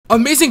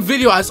Amazing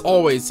video as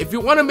always. If you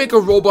want to make a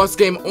Roblox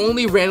game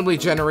only randomly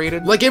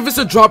generated, like if it's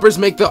a droppers,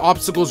 make the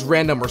obstacles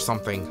random or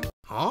something.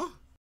 Huh?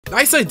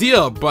 Nice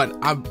idea, but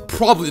I'm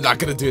probably not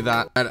gonna do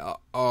that. And,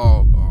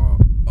 oh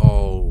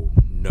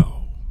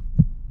no.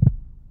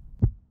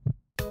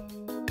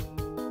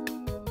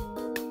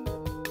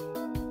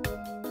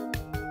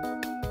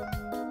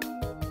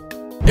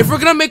 If we're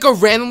gonna make a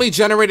randomly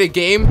generated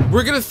game,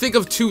 we're gonna think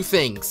of two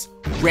things: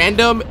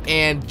 random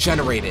and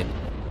generated.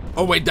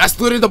 Oh wait, that's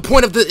literally the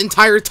point of the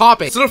entire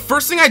topic. So the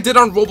first thing I did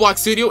on Roblox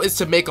Studio is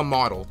to make a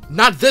model.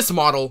 Not this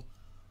model,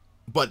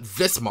 but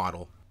this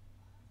model.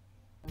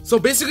 So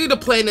basically the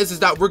plan is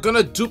that we're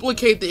gonna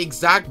duplicate the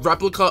exact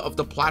replica of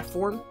the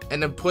platform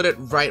and then put it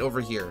right over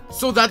here,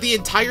 so that the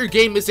entire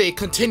game is a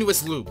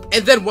continuous loop.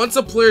 And then once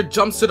a player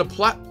jumps to the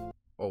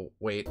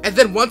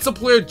once a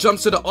player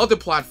jumps to the other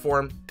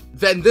platform,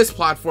 then this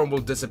platform will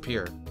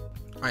disappear.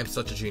 I am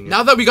such a genius.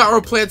 Now that we got our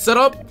plan set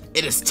up,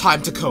 it is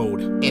time to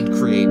code and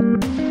create.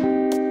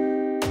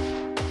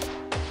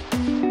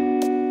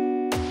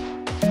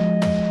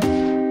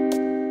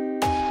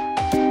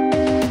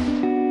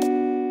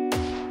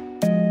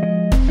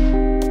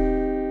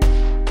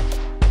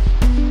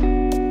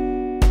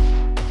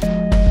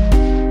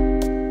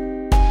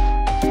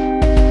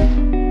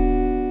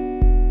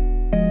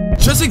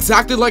 Just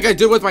exactly like I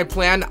did with my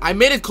plan, I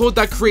made a code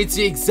that creates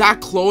the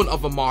exact clone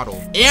of a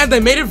model. And I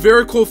made it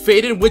very cool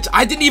faded, which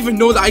I didn't even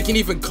know that I can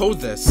even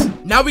code this.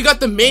 Now we got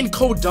the main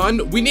code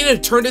done, we need to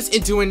turn this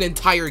into an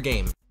entire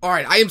game.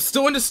 Alright, I am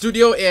still in the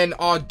studio, and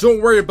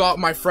don't worry about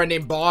my friend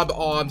named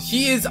Bob.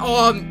 He's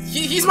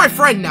my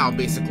friend now,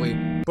 basically.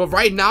 But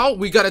right now,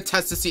 we gotta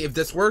test to see if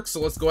this works,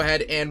 so let's go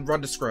ahead and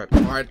run the script.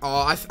 Alright,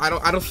 I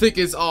don't think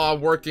it's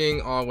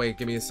working. Oh wait,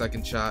 give me a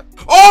second, chat.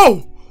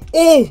 Oh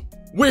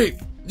wait,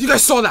 you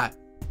guys saw that?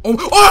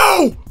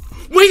 Oh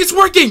wait, it's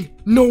working.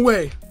 No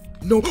way.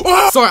 No.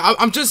 Oh! Sorry,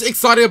 I'm just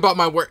excited about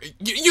my work.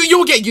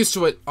 You'll get used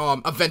to it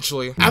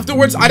eventually.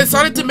 Afterwards, I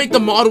decided to make the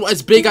model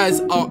as big as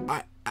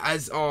the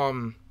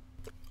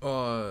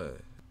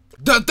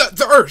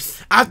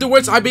earth.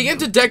 Afterwards, I began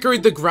to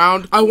decorate the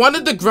ground. I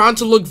wanted the ground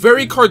to look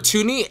very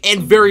cartoony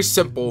and very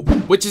simple,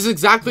 which is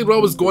exactly what I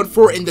was going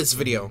for in this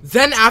video.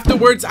 Then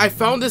afterwards, I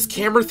found this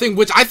camera thing,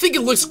 which I think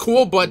it looks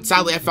cool, but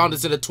sadly I found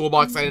this in a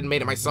toolbox. I didn't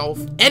make it myself.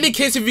 And in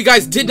case if you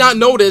guys did not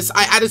notice,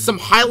 I added some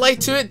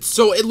highlight to it,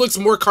 so it looks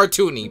more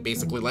cartoony,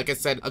 basically, like I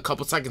said a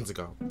couple seconds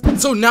ago.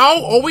 So now,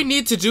 all we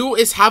need to do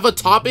is have a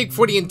topic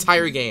for the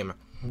entire game.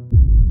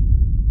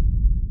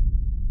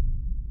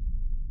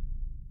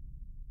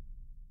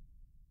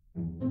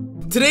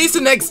 Today's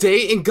the next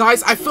day, and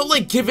guys, I felt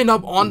like giving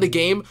up on the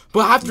game,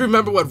 but I have to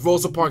remember what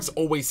Rosa Parks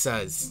always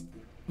says.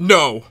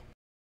 No.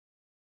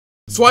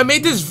 So I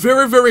made this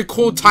very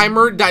cool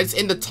timer that is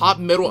in the top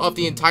middle of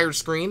the entire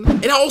screen.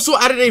 And I also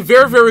added a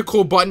very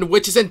cool button,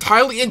 which is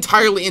entirely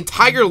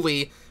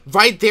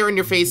right there in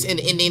your face and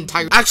in the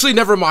entire— Actually,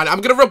 never mind. I'm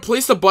gonna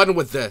replace the button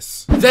with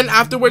this. Then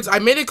afterwards, I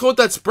made a code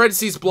that spreads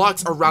these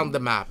blocks around the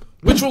map,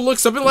 which will look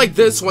something like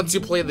this once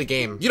you play the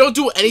game. You don't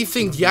do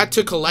anything yet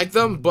to collect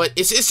them, but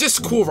it's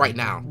just cool right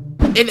now.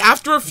 And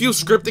after a few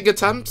scripting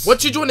attempts,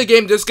 once you join the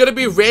game, there's gonna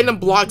be random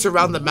blocks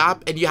around the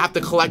map, and you have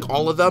to collect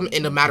all of them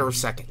in a matter of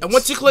seconds. And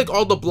once you collect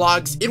all the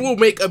blocks, it will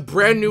make a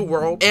brand new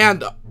world.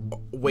 And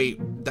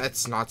wait,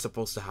 that's not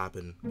supposed to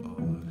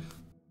happen.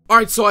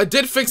 Alright, so I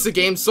did fix the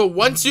game, so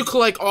once you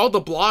collect all the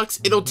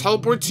blocks, it'll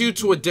teleport you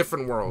to a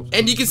different world.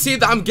 And you can see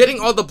that I'm getting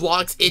all the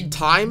blocks in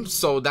time,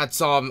 so that's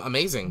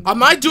amazing. I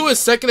might do a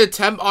second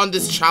attempt on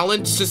this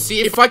challenge to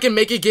see if I can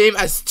make a game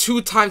as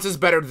 2 times as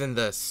better than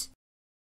this.